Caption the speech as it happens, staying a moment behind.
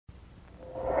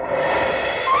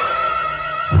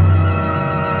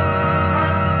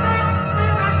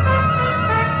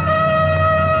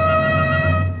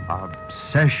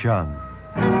Obsession.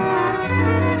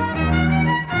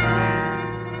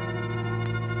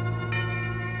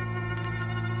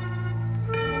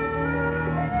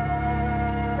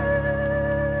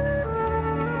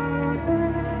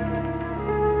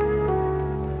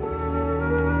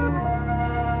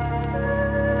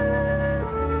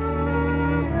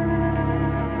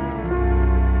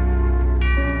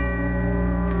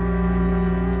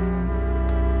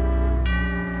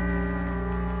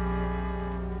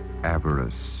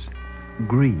 Avarice,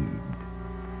 greed.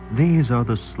 These are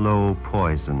the slow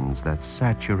poisons that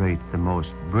saturate the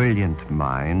most brilliant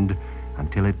mind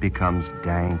until it becomes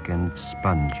dank and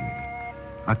spongy,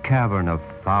 a cavern of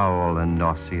foul and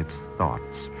nauseous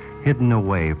thoughts hidden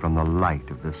away from the light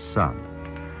of the sun,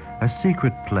 a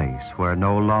secret place where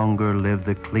no longer live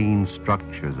the clean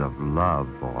structures of love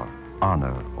or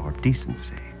honor or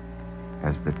decency,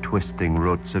 as the twisting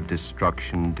roots of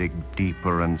destruction dig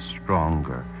deeper and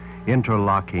stronger,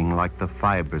 interlocking like the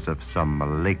fibers of some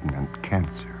malignant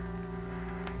cancer.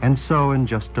 And so, in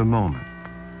just a moment,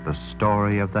 the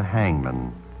story of the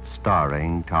Hangman,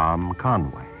 starring Tom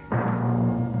Conway.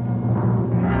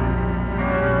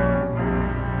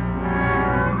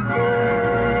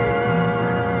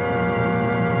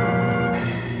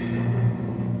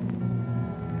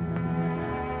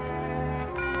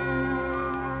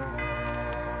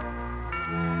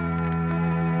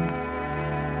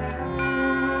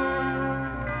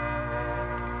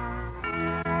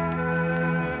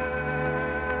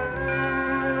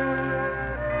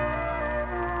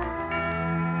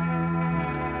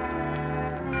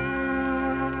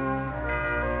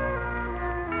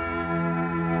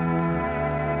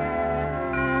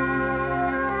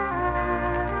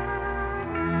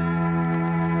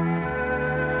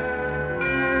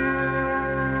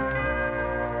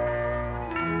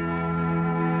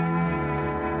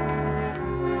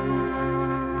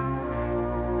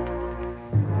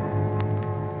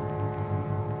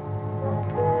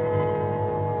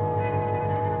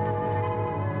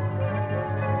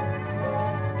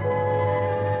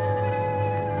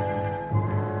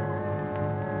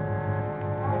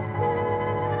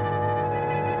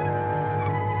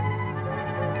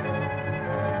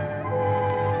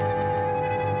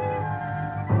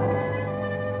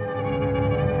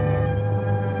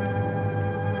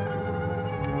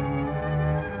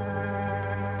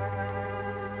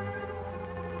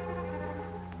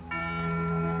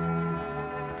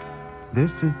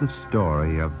 This is the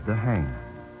story of the Hangman,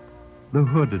 the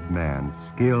hooded man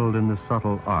skilled in the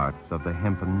subtle arts of the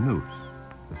hempen noose,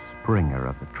 the springer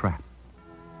of the trap.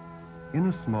 In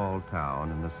a small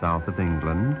town in the south of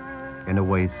England, in a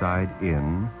wayside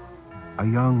inn, a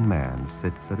young man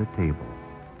sits at a table,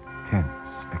 tense,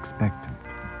 expectant,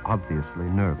 obviously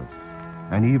nervous,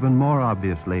 and even more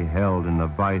obviously held in the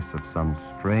vice of some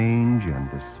strange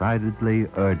and decidedly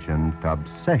urgent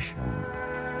obsession.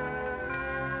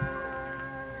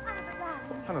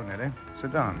 Hello, Nellie.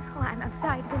 Sit down. Oh, I'm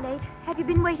sorry to be late. Have you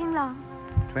been waiting long?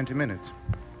 20 minutes.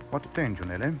 What detained you,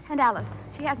 Nellie? And Alice.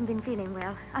 She hasn't been feeling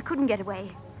well. I couldn't get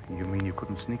away. You mean you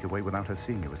couldn't sneak away without her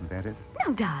seeing you, isn't that it?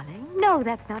 No, darling. No,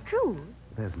 that's not true.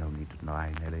 There's no need to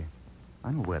lie, Nellie.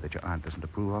 I'm aware that your aunt doesn't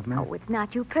approve of me. Oh, it's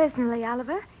not you personally,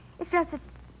 Oliver. It's just that,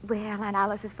 well, Aunt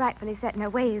Alice is frightfully set in her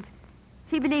ways.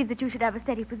 She believes that you should have a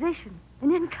steady position,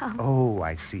 an income. Oh,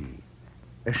 I see.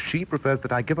 She prefers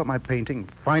that I give up my painting,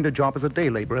 find a job as a day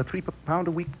laborer, a £3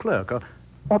 a week clerk,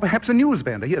 or perhaps a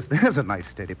newsvendor. Yes, there's a nice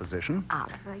steady position.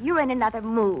 Oliver, you're in another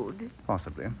mood.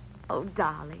 Possibly. Oh,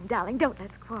 darling, don't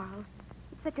let's quarrel.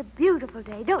 It's such a beautiful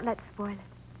day. Don't let's spoil it.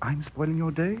 I'm spoiling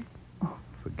your day? Oh,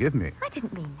 forgive me. I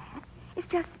didn't mean that. It's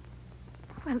just,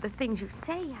 well, the things you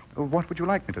say. What would you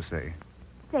like me to say?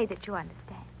 Say that you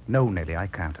understand. No, Nellie, I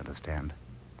can't understand.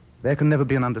 There can never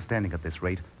be an understanding at this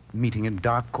rate. Meeting in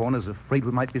dark corners, afraid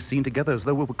we might be seen together as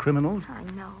though we were criminals. I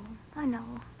know.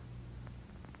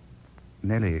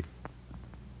 Nellie,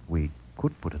 we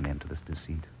could put an end to this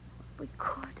deceit. We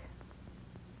could.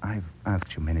 I've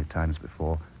asked you many times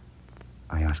before.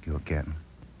 I ask you again.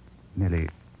 Nellie,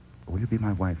 will you be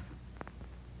my wife?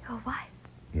 Your wife?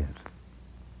 Yes.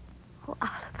 Oh,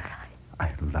 Oliver, I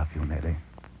love you, Nellie.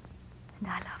 And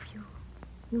I love you.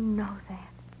 You know that.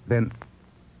 Then...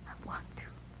 I want to.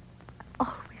 I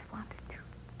always wanted to.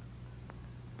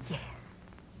 Yes.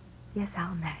 Yes,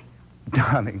 I'll marry you.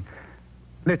 Darling,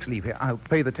 let's leave here. I'll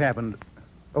pay the tab and...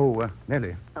 Oh,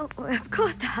 Nellie. Oh, well, of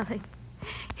course, darling.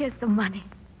 Here's the money.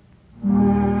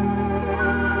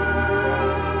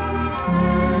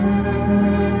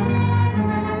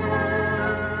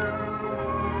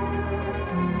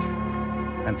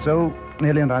 And so,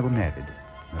 Nellie and I were married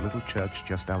in a little church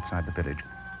just outside the village.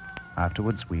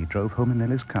 Afterwards, we drove home in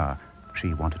Nellie's car,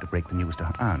 She wanted to break the news to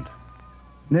her aunt.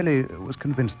 Nellie was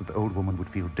convinced that the old woman would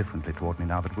feel differently toward me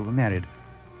now that we were married.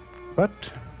 But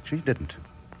she didn't.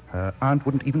 Her aunt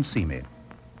wouldn't even see me.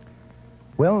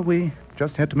 Well, we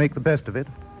just had to make the best of it.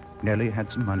 Nellie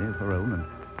had some money of her own, and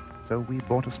so we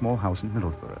bought a small house in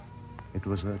Middlesbrough. It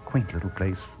was a quaint little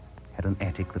place, had an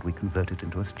attic that we converted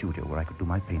into a studio where I could do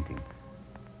my painting.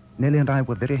 Nellie and I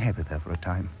were very happy there for a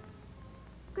time.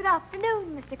 Good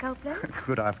afternoon, Mr. Copeland.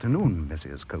 Good afternoon,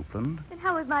 Mrs. Copeland. And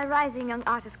how is my rising young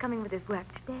artist coming with his work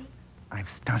today? I've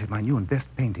started my new and best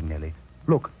painting, Nellie.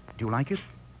 Look, do you like it?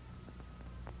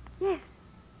 Yes.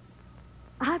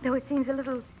 Though it seems a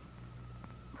little...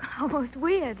 almost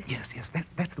weird. Yes,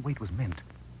 that's the way it was meant.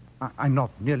 I'm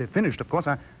not nearly finished, of course.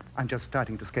 I'm just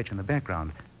starting to sketch in the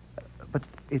background. But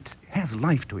it has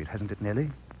life to it, hasn't it,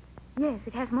 Nellie? Yes,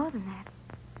 it has more than that.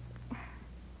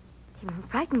 It even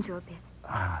frightens you a bit.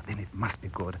 Then it must be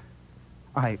good.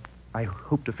 I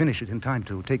hope to finish it in time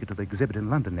to take it to the exhibit in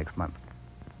London next month.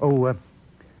 Oh,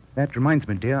 that reminds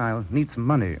me, dear, I'll need some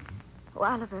money. Oh,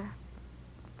 Oliver.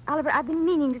 Oliver, I've been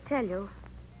meaning to tell you.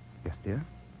 Yes, dear?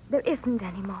 There isn't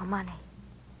any more money.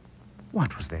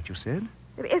 What was that you said?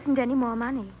 There isn't any more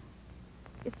money.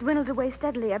 It's dwindled away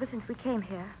steadily ever since we came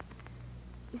here.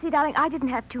 You see, darling, I didn't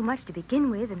have too much to begin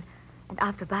with, and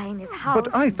after buying this house...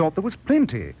 But I thought there was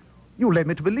plenty. You led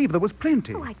me to believe there was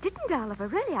plenty. Oh, I didn't, Oliver.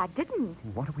 Really, I didn't.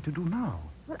 What are we to do now?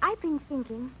 Well, I've been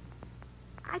thinking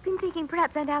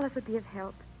perhaps Aunt Alice would be of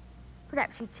help.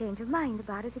 Perhaps she'd change her mind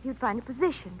about us if you'd find a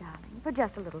position, darling, for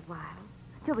just a little while,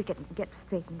 until we get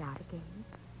straightened out again.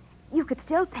 You could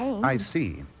still paint. I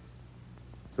see.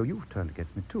 So you've turned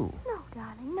against me, too. No,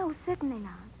 darling, no, certainly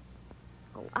not.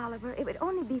 Oh, Oliver, it would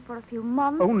only be for a few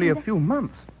months. Only a few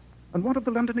months? And what of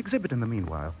the London exhibit in the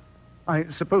meanwhile? I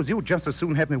suppose you'd just as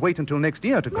soon have me wait until next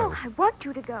year to go. No, I want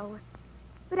you to go.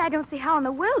 But I don't see how in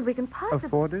the world we can possibly...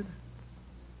 Afford it?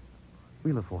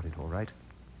 We'll afford it, all right.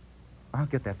 I'll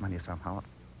get that money somehow.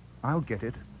 I'll get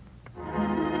it.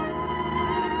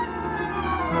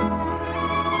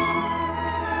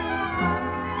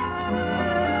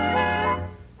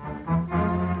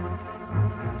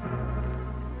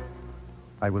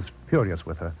 I was furious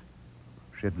with her.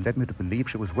 She had led me to believe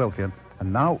she was wealthy,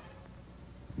 and now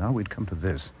we'd come to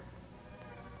this.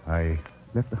 I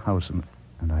left the house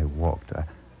and I walked.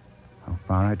 How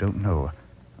far, I don't know.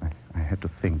 I had to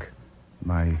think.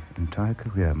 My entire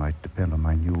career might depend on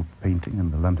my new painting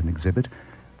and the London exhibit.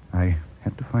 I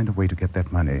had to find a way to get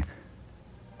that money.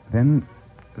 Then,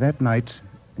 that night,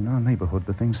 in our neighborhood,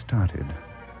 the thing started.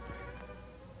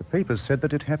 The papers said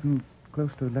that it happened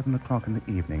close to 11 o'clock in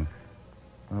the evening.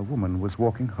 A woman was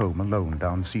walking home alone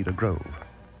down Cedar Grove.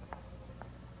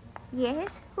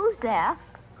 Yes? Who's there?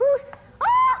 Who's...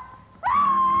 Ah!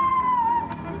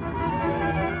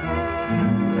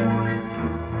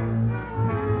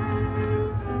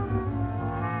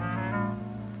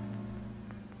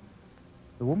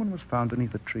 The woman was found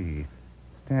beneath a tree,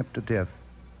 stabbed to death,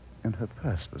 and her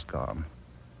purse was gone.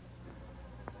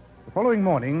 The following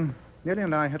morning, Nellie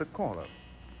and I had a caller.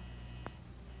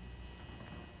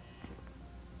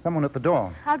 Someone at the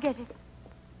door. I'll get it.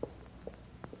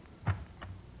 Good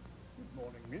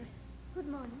morning, miss. Good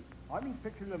morning. I'm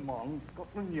Inspector Lamont,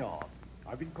 Scotland Yard.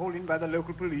 I've been called in by the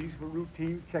local police for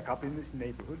routine checkup in this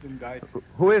neighborhood, and I...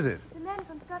 Who is it? The man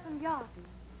from Scotland Yard.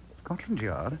 Scotland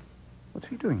Yard? What's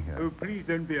he doing here? Oh, please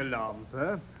don't be alarmed,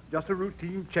 sir. Just a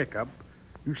routine checkup.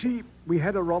 You see, we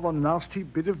had a rather nasty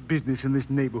bit of business in this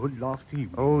neighborhood last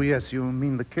evening. Oh, yes, you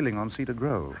mean the killing on Cedar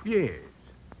Grove. Yes.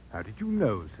 How did you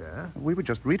know, sir? We were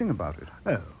just reading about it.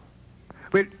 Oh.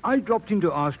 Well, I dropped in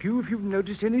to ask you if you've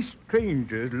noticed any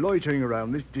strangers loitering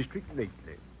around this district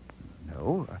lately.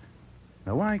 No.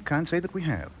 No, I can't say that we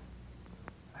have.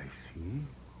 I see.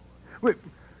 Well,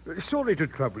 sorry to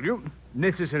trouble you.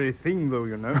 Necessary thing, though,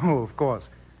 you know. Oh, of course.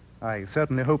 I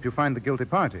certainly hope you find the guilty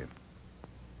party.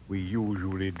 We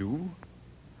usually do.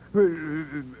 Well,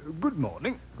 good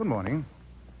morning. Good morning.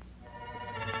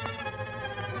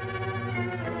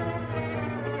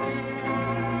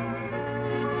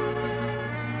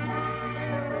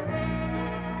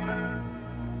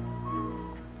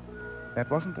 That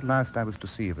wasn't the last I was to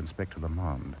see of Inspector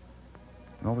Lamond,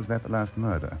 nor was that the last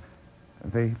murder.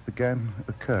 They began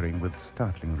occurring with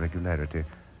startling regularity.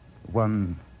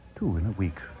 1, 2 in a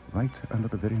week, right under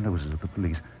the very noses of the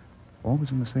police.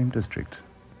 Always in the same district.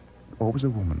 Always a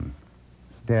woman,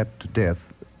 stabbed to death,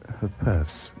 her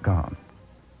purse gone.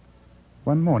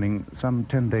 One morning, some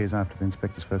 10 days after the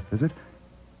inspector's first visit,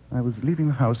 I was leaving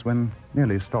the house when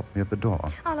Nellie stopped me at the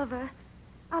door.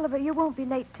 Oliver, you won't be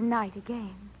late tonight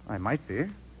again. I might be.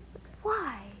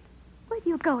 Why? Where do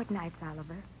you go at nights,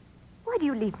 Oliver? Why do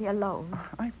you leave me alone?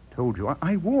 I told you,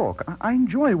 I walk. I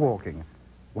enjoy walking.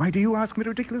 Why do you ask me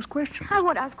ridiculous questions? I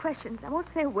won't ask questions. I won't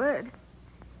say a word.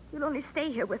 You'll only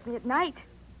stay here with me at night.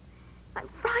 I'm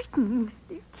frightened.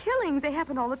 These killings, they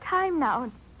happen all the time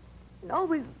now, and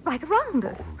always right around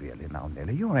us. Oh, really now,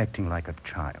 Nellie, you're acting like a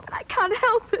child. I can't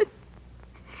help it.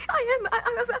 I'm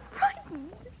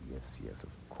frightened. Yes, of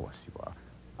course you are.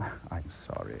 I'm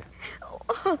sorry. Oh,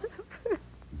 Oliver.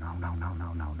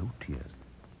 No tears.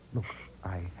 Look,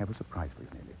 I have a surprise for you,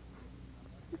 Nellie.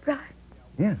 Surprise.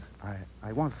 Yes,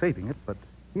 I was saving it, but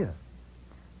here.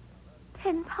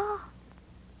 £10.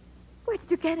 Where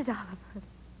did you get it, Oliver?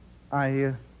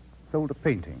 I sold a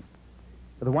painting,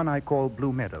 the one I call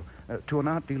Blue Meadow, to an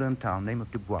art dealer in town named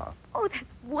Dubois. Oh, that's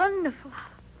wonderful.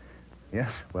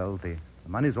 Yes, well, the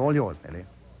money's all yours, Nellie.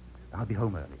 I'll be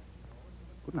home early.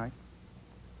 Good night.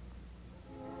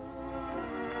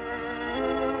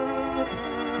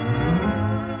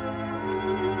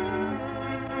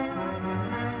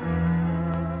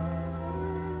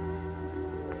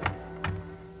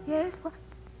 Yes, what?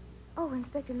 Oh,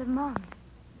 Inspector Lamont.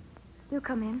 You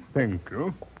come in. Thank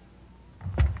you.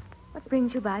 What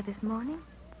brings you by this morning?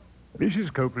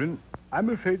 Mrs. Copeland, I'm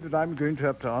afraid that I'm going to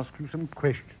have to ask you some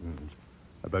questions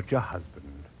about your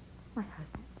husband. My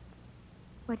husband?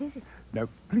 What is it? Now,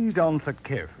 please answer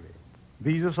carefully.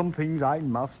 These are some things I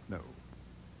must know.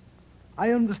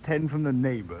 I understand from the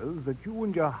neighbors that you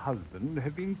and your husband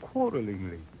have been quarreling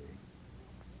lately.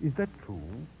 Is that true?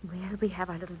 Well, we have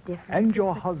our little difference. And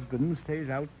your husband stays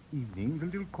out evenings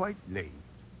until quite late.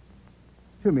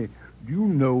 Tell me, do you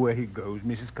know where he goes,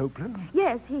 Mrs. Copeland?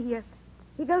 Yes, he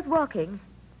goes walking.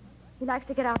 He likes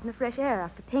to get out in the fresh air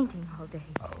after painting all day.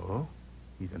 Oh?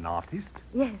 He's an artist?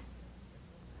 Yes.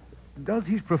 Does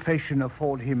his profession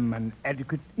afford him an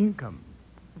adequate income?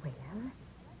 Well,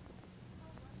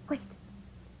 wait.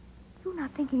 You're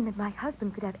not thinking that my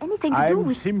husband could have anything to do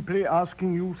with... I'm simply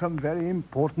asking you some very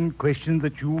important questions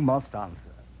that you must answer.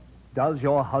 Does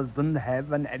your husband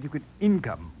have an adequate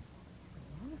income?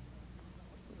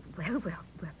 Well, we're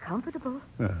comfortable.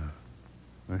 I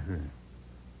see.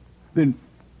 Then,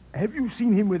 have you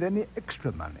seen him with any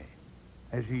extra money?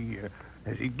 Has he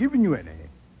given you any?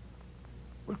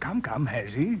 Well, come,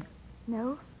 has he?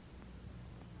 No?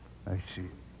 I see.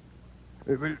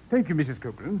 Well, thank you, Mrs.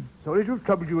 Copeland. Sorry to have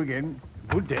troubled you again.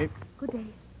 Good day. Good day.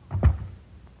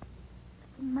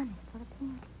 The money for a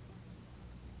painting.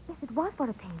 Yes, it was for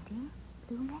a painting.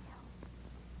 Blue Meadow.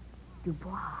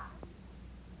 Dubois.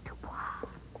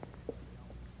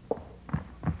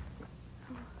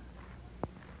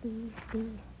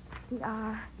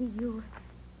 D-R-D-U.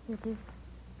 It is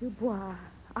Dubois,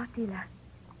 art dealer.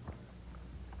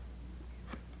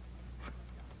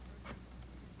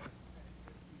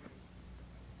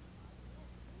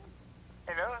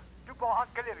 Hello, Dubois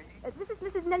Art Gallery. This is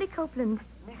Mrs. Nellie Copeland.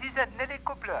 Mrs. Nellie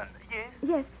Copeland, yes?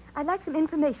 Yes, I'd like some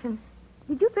information.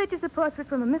 Did you purchase a portrait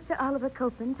from a Mr. Oliver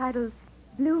Copeland titled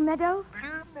Blue Meadow?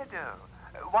 Blue Meadow.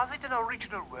 Was it an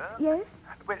original work? Yes.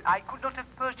 Well, I could not have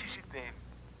purchased it then.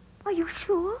 Are you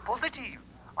sure? Positive.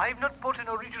 I have not bought an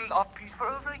original art piece for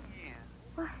over a year.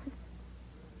 Why,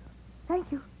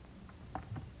 thank you.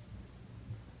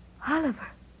 Oliver.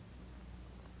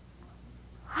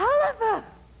 Oliver!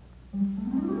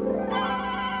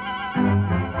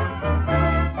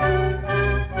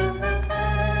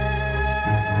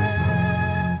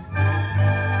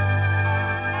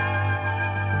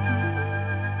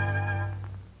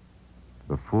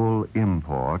 The full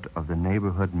import of the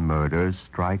neighborhood murders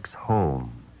strikes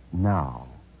home now,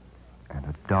 and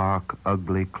a dark,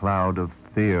 ugly cloud of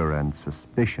fear and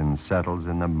suspicion settles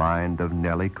in the mind of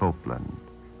Nellie Copeland.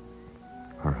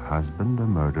 Her husband a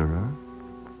murderer?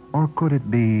 Or could it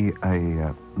be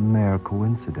a mere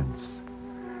coincidence?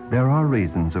 There are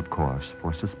reasons, of course,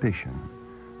 for suspicion.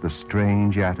 The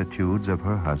strange attitudes of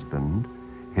her husband,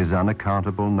 his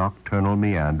unaccountable nocturnal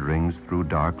meanderings through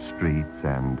dark streets,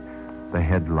 and the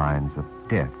headlines of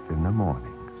death in the mornings.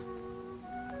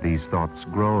 These thoughts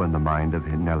grow in the mind of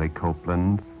Nellie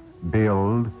Copeland,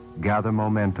 build, gather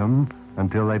momentum,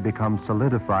 until they become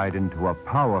solidified into a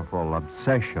powerful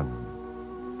obsession.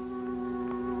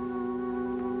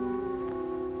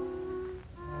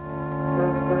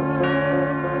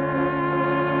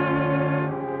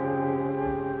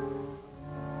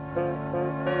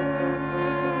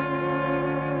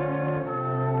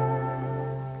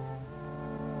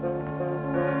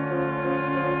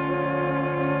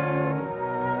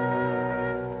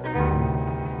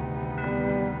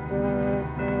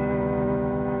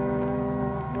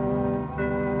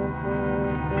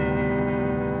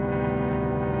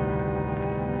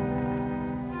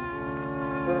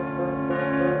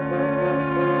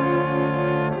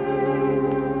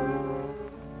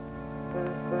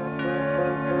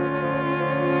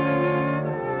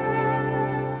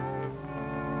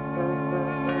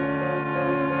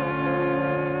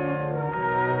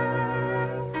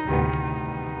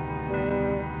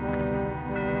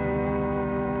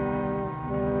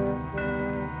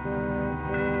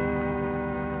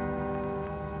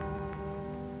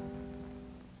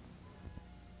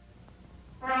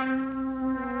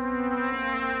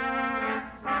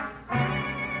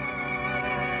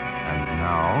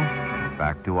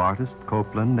 artist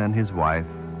Copeland and his wife,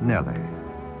 Nellie,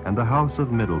 and the house of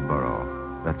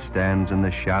Middleborough that stands in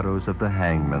the shadows of the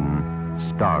Hangman,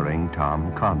 starring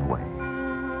Tom Conway.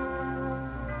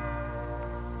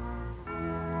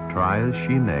 Try as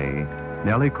she may,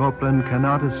 Nellie Copeland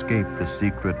cannot escape the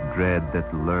secret dread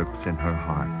that lurks in her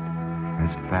heart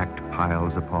as fact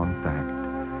piles upon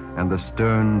fact, and the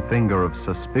stern finger of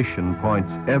suspicion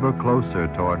points ever closer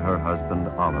toward her husband,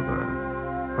 Oliver.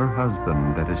 Her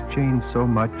husband that has changed so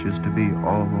much as to be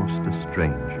almost a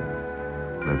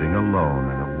stranger, living alone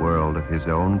in a world of his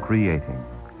own creating,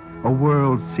 a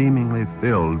world seemingly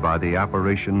filled by the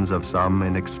apparitions of some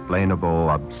inexplainable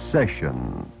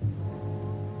obsession.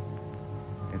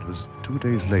 It was 2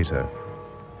 days later.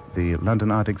 The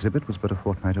London art exhibit was but a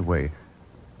fortnight away,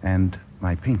 and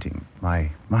my painting,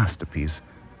 my masterpiece,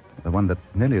 the one that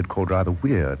Nellie had called rather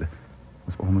weird,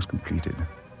 was almost completed.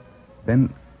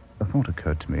 Then a thought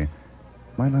occurred to me.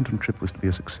 My London trip was to be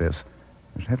a success.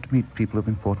 I should have to meet people of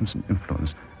importance and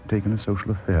influence, take in a social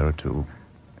affair or two.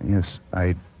 Yes,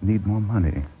 I'd need more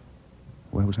money.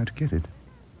 Where was I to get it?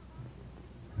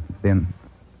 Then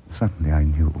suddenly I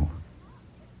knew.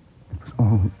 It was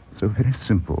all so very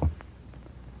simple.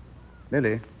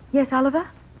 Nellie? Yes, Oliver?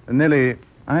 Nellie,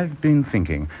 I've been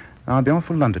thinking. I'll be off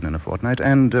for London in a fortnight,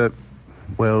 and,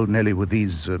 well, Nellie, with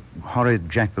these horrid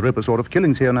Jack the Ripper sort of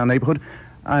killings here in our neighborhood,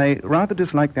 I rather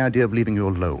dislike the idea of leaving you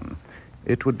alone.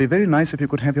 It would be very nice if you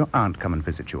could have your aunt come and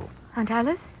visit you. Aunt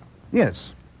Alice?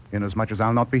 Yes. Inasmuch as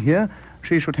I'll not be here,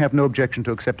 she should have no objection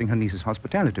to accepting her niece's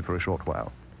hospitality for a short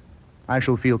while. I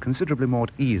shall feel considerably more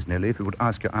at ease, Nellie, if you would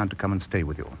ask your aunt to come and stay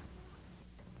with you.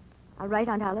 I'll write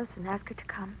Aunt Alice and ask her to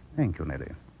come. Thank you,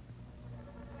 Nellie.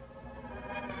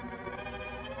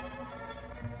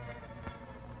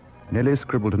 Nellie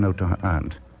scribbled a note to her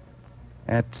aunt.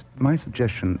 At my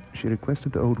suggestion, she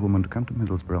requested the old woman to come to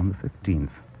Middlesbrough on the 15th.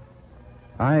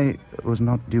 I was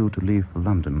not due to leave for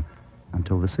London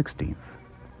until the 16th.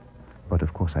 But,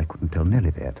 of course, I couldn't tell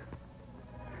Nellie that.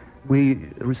 We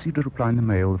received a reply in the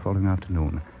mail the following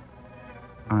afternoon.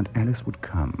 Aunt Alice would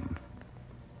come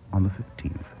on the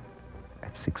 15th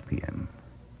at 6 p.m.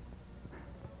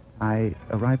 I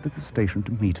arrived at the station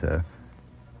to meet her.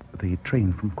 The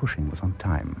train from Cushing was on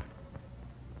time.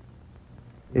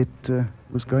 It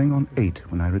was going on 8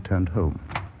 when I returned home.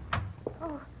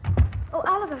 Oh,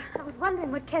 Oliver, I was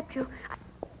wondering what kept you.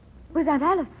 Where's Aunt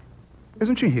Alice?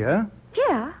 Isn't she here?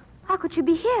 Here? How could she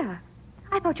be here?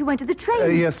 I thought you went to the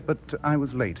train. Yes, but I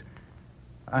was late.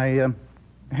 I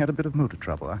had a bit of motor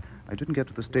trouble. I didn't get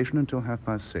to the station until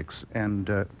 6:30,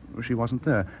 and she wasn't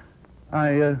there.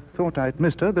 I thought I'd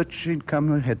missed her, that she'd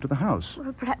come ahead to the house.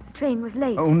 Well, perhaps the train was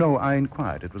late. Oh, no, I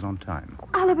inquired. It was on time.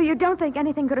 Oliver, you don't think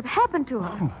anything could have happened to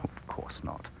her? Oh, of course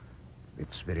not.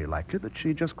 It's very likely that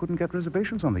she just couldn't get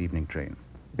reservations on the evening train.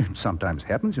 It sometimes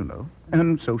happens, you know,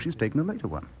 and so she's taken a later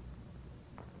one.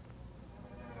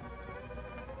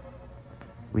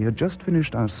 We had just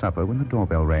finished our supper when the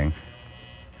doorbell rang.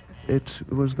 It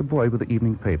was the boy with the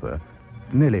evening paper.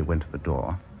 Nellie went to the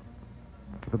door.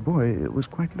 The boy was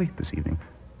quite late this evening.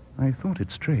 I thought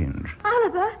it strange.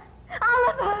 Oliver!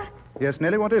 Oliver! Yes,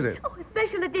 Nellie, what is it? Oh, a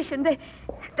special edition. They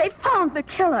found the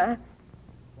killer.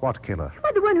 What killer?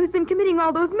 Why, the one who's been committing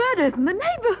all those murders in the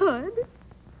neighborhood.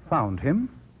 Found him?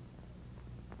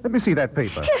 Let me see that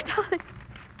paper. Here, darling.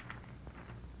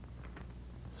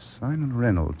 Simon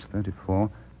Reynolds, 34.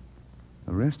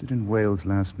 Arrested in Wales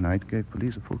last night. Gave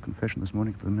police a full confession this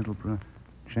morning for the Middlesbrough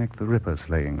Jack the Ripper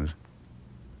slayings.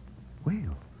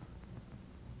 Wales?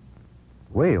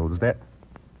 Wales?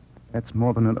 That's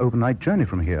more than an overnight journey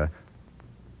from here.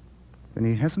 Then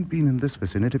he hasn't been in this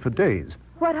vicinity for days.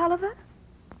 What, Oliver?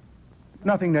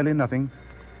 Nothing, Nellie, nothing.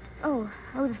 Oh,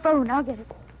 the phone. I'll get it.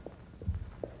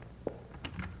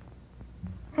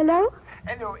 Hello?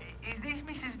 Hello, is this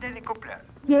Mrs. Nellie Copeland?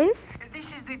 Yes? This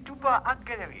is the Dubois Art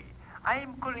Gallery. I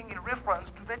am calling in reference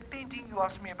to that painting you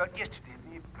asked me about yesterday,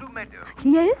 the Blue Meadow.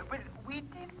 Yes? Well, we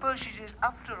did purchase it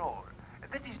after all.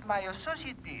 That is, my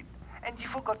associate did, and he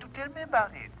forgot to tell me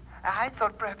about it. I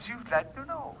thought perhaps you'd like to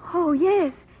know. Oh,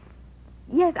 yes.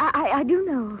 Yes, I do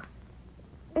know.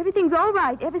 Everything's all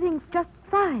right. Everything's just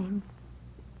fine.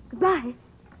 Goodbye.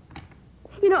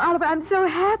 You know, Oliver, I'm so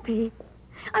happy.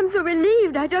 I'm so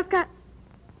relieved. I just got...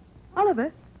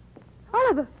 Oliver?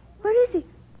 Oliver, where is he?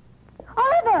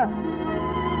 Oliver!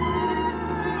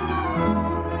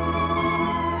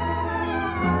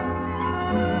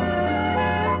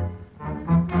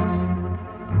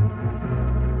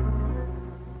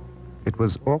 It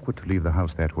was awkward to leave the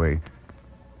house that way,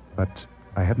 but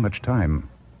I hadn't much time.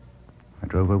 I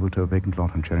drove over to a vacant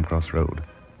lot on Charing Cross Road.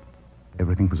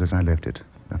 Everything was as I left it.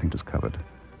 Nothing discovered.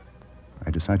 I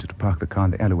decided to park the car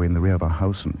in the alleyway in the rear of our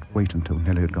house and wait until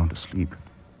Nellie had gone to sleep.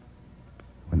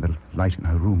 When the light in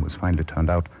her room was finally turned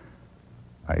out,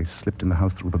 I slipped in the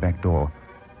house through the back door,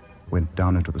 went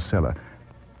down into the cellar.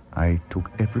 I took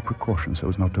every precaution so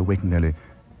as not to awaken Nellie,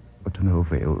 but to no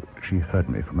avail. She heard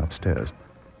me from upstairs.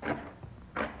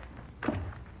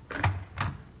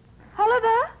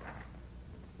 Oliver?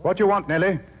 What do you want,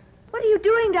 Nellie? What are you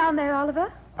doing down there,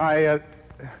 Oliver?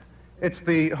 It's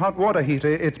the hot water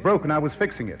heater. It's broken. I was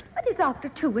fixing it. But it's after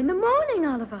 2 in the morning,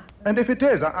 Oliver. And if it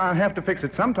is, I'll have to fix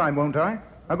it sometime, won't I?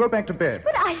 I'll go back to bed.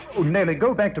 But Oh, Nellie,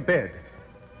 go back to bed.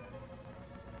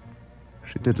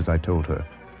 She did as I told her.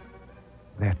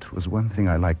 That was one thing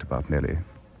I liked about Nellie.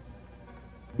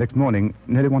 Next morning,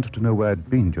 Nellie wanted to know where I'd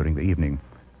been during the evening.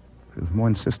 She was more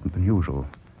insistent than usual,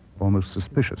 almost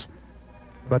suspicious.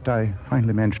 But I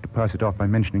finally managed to pass it off by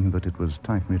mentioning that it was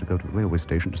time for me to go to the railway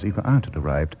station to see if her aunt had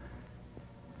arrived.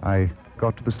 I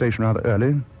got to the station rather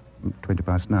early,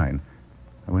 9:20.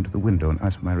 I went to the window and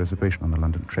asked for my reservation on the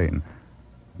London train.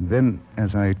 Then,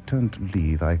 as I turned to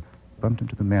leave, I bumped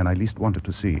into the man I least wanted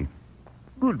to see.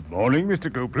 Good morning,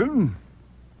 Mr. Copeland.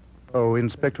 Oh,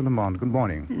 Inspector Lamont, good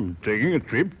morning. Taking a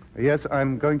trip? Yes,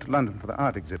 I'm going to London for the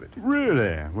art exhibit.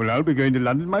 Really? Well, I'll be going to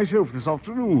London myself this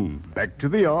afternoon. Back to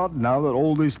the yard now that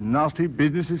all this nasty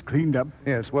business is cleaned up.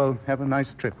 Yes, well, have a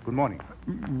nice trip. Good morning.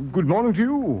 Good morning to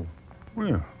you.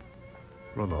 Well,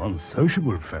 rather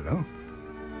unsociable fellow.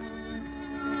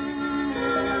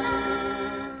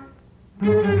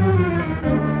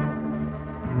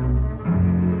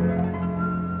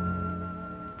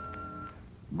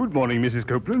 Good morning, Mrs.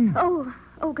 Copeland.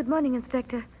 Oh, good morning,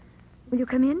 Inspector. Will you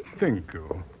come in? Thank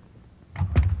you.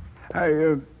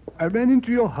 I ran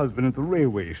into your husband at the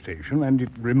railway station, and it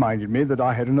reminded me that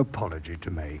I had an apology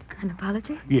to make. An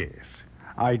apology? Yes.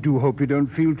 I do hope you don't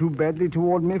feel too badly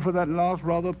toward me for that last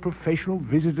rather professional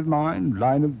visit of mine,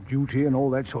 line of duty and all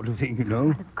that sort of thing, you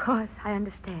know. Of course, I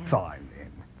understand. Fine,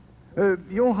 then.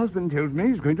 Your husband tells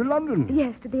me he's going to London.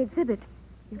 Yes, to the exhibit.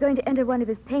 He's going to enter one of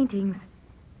his paintings.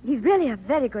 He's really a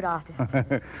very good artist.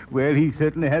 Well, he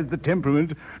certainly has the temperament.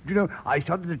 Do you know, I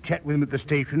started to chat with him at the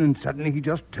station, and suddenly he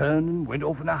just turned and went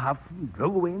off in a huff and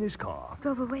drove away in his car.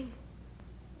 Drove away?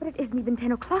 But it isn't even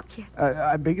 10 o'clock yet.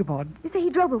 I beg your pardon? You say he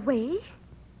drove away?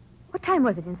 What time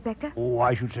was it, Inspector? Oh,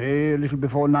 I should say a little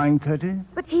before 9:30.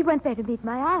 But he went there to meet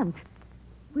my aunt.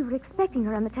 We were expecting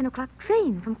her on the 10 o'clock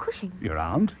train from Cushing. Your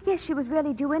aunt? Yes, she was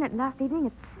really due in last evening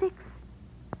at 6.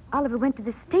 Oliver went to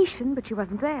the station, but she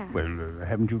wasn't there. Well,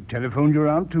 haven't you telephoned your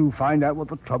aunt to find out what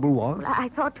the trouble was? Well, I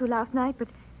thought to last night, but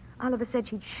Oliver said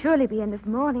she'd surely be in this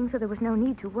morning, so there was no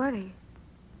need to worry.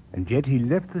 And yet he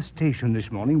left the station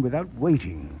this morning without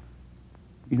waiting.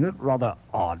 Isn't that rather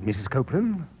odd, Mrs.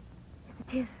 Copeland? Yes,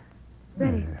 it is.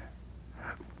 Very.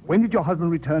 When did your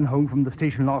husband return home from the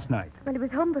station last night? Well, he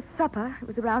was home for supper. It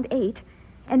was around 8.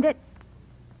 And then...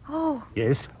 Oh.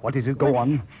 Yes? What is it? Go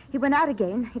on. He went out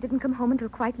again. He didn't come home until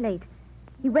quite late.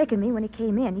 He wakened me when he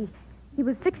came in. He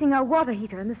was fixing our water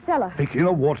heater in the cellar. Fixing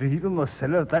a water heater in the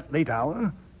cellar at that late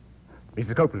hour?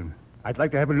 Mrs. Copeland, I'd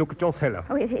like to have a look at your cellar.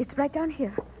 Oh, it's right down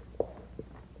here.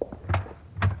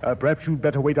 Perhaps you'd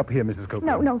better wait up here, Mrs.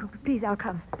 Copeland. No, please, I'll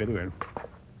come. Very well.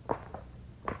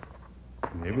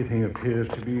 And everything appears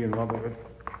to be in rather...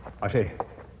 I say,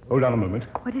 hold on a moment.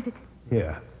 What is it?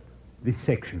 Here, this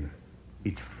section.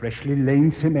 It's freshly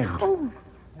laid cement. Oh.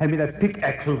 Hand me that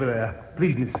pickaxe over there.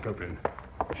 Please, Mrs. Copeland.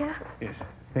 Here? Yes,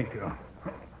 thank you.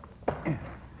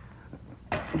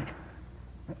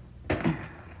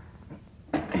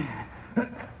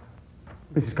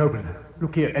 Mrs. Copeland,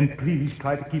 look here, and please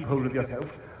try to keep hold of yourself.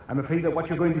 I'm afraid that what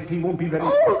you're going to see won't be very... Oh!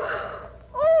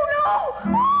 Oh,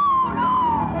 no!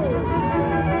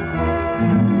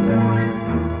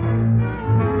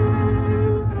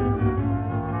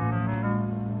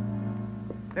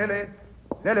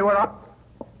 Nellie, we're up.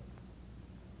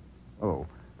 Oh,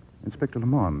 Inspector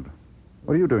Lamont.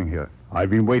 What are you doing here?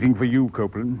 I've been waiting for you,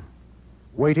 Copeland.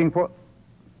 Waiting for...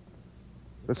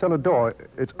 The cellar door,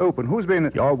 it's open. Who's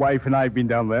been... Your wife and I have been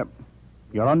down there.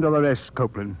 You're under arrest,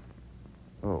 Copeland.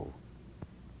 Oh.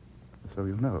 So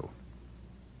you know.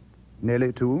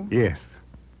 Nellie, too? Yes.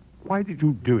 Why did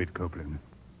you do it, Copeland?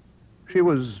 She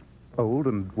was old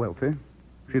and wealthy.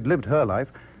 She'd lived her life.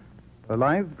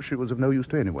 Alive, she was of no use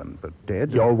to anyone, but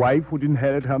dead... Your wife would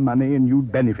inherit her money and you'd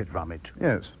benefit from it.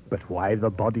 Yes. But why the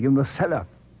body in the cellar?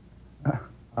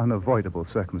 Unavoidable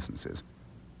circumstances.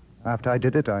 After I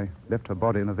did it, I left her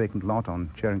body in a vacant lot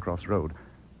on Charing Cross Road.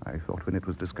 I thought when it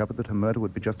was discovered that her murder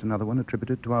would be just another one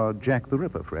attributed to our Jack the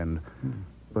Ripper friend.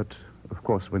 But, of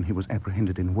course, when he was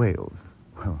apprehended in Wales,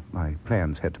 well, my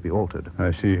plans had to be altered.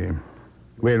 I see.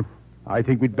 Well, I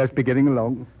think we'd best be getting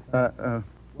along.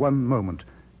 One moment.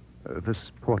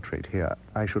 This portrait here,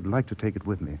 I should like to take it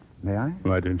with me. May I?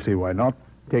 Well, I don't see why not.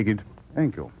 Take it.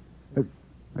 Thank you. I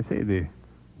say, the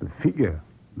figure,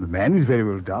 the man is very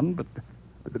well done, but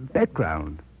the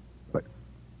background.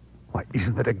 Why,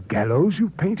 isn't that a gallows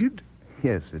you've painted?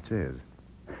 Yes, it is.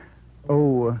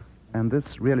 Oh, and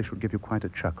this really should give you quite a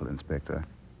chuckle, Inspector.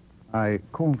 I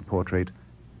call the portrait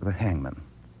the Hangman.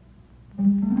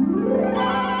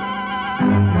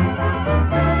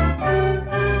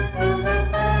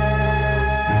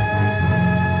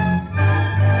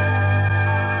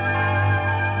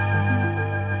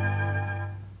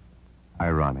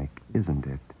 Ironic, isn't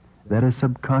it, that a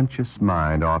subconscious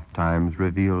mind oftentimes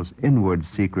reveals inward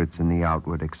secrets in the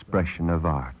outward expression of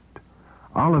art.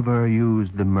 Oliver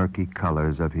used the murky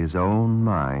colors of his own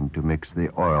mind to mix the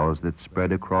oils that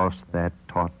spread across that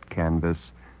taut canvas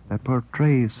that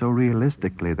portrays so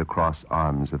realistically the cross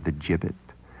arms of the gibbet,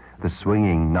 the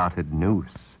swinging knotted noose,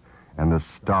 and the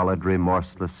stolid,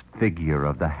 remorseless figure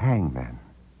of the hangman.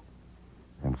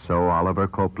 And so Oliver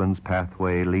Copeland's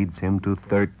pathway leads him to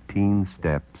 13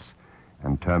 steps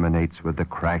and terminates with the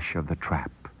crash of the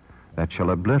trap that shall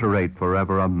obliterate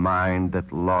forever a mind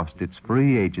that lost its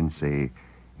free agency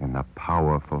in the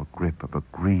powerful grip of a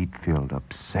greed-filled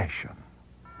obsession.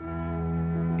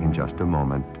 In just a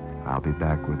moment, I'll be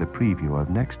back with a preview of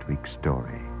next week's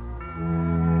story.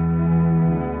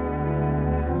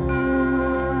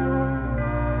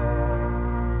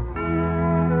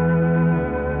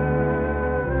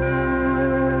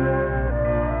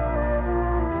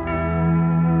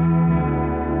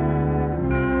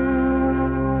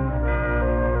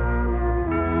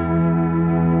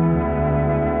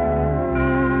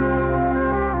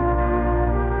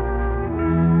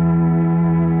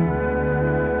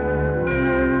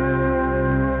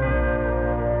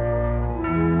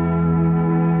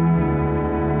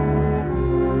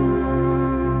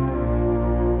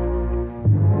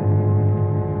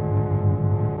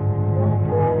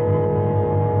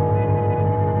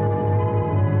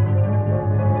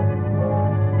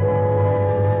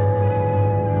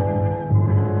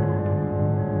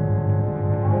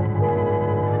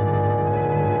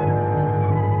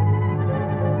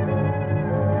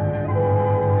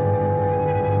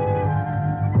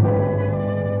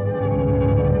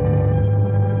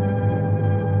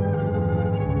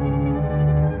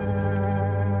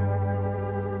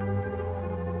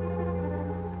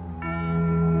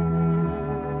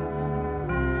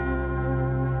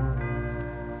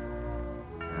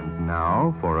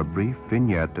 Now for a brief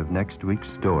vignette of next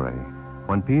week's story,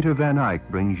 when Peter Van Eyck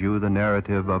brings you the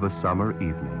narrative of a summer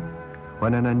evening,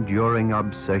 when an enduring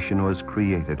obsession was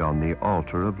created on the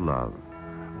altar of love,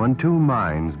 when two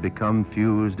minds become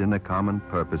fused in the common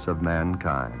purpose of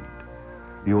mankind.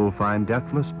 You'll find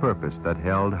deathless purpose that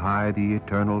held high the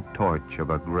eternal torch of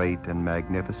a great and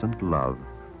magnificent love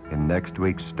in next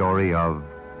week's story of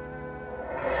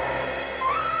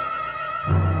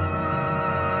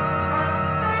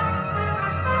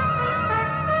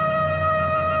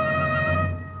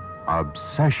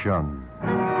Obsession.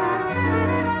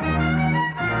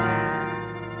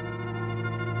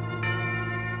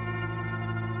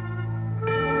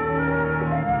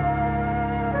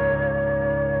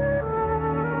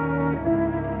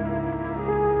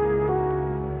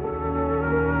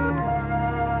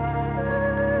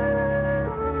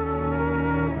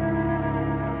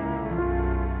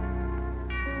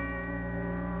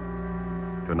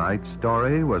 Tonight's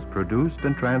story was produced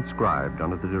and transcribed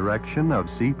under the direction of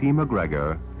C.P.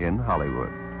 McGregor in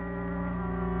Hollywood.